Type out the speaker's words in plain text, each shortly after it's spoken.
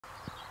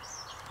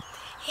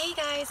Hey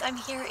guys, I'm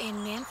here in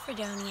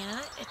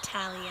Manfredonia,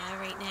 Italia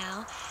right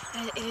now,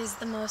 and it is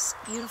the most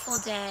beautiful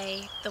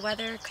day. The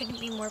weather couldn't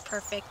be more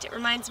perfect. It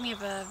reminds me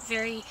of a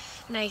very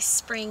nice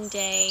spring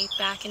day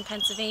back in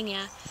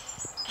Pennsylvania.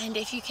 And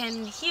if you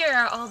can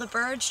hear all the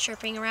birds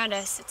chirping around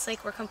us, it's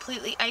like we're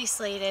completely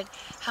isolated.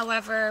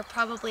 However,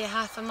 probably a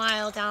half a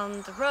mile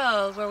down the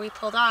road where we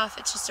pulled off,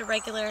 it's just a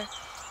regular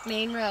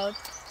main road.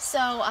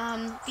 So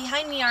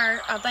behind me are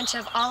a bunch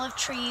of olive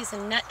trees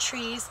and nut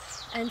trees,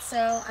 and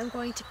so I'm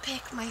going to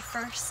pick my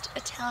first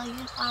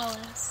Italian olive.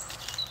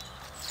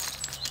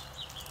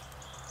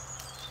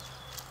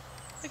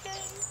 Okay,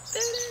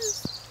 there it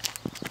is.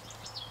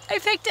 I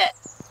picked it.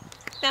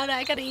 Now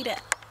I gotta eat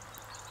it.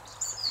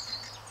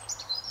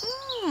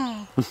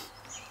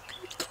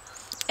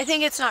 I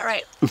think it's not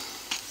right.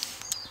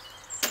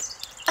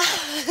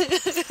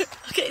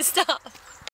 Okay, stop.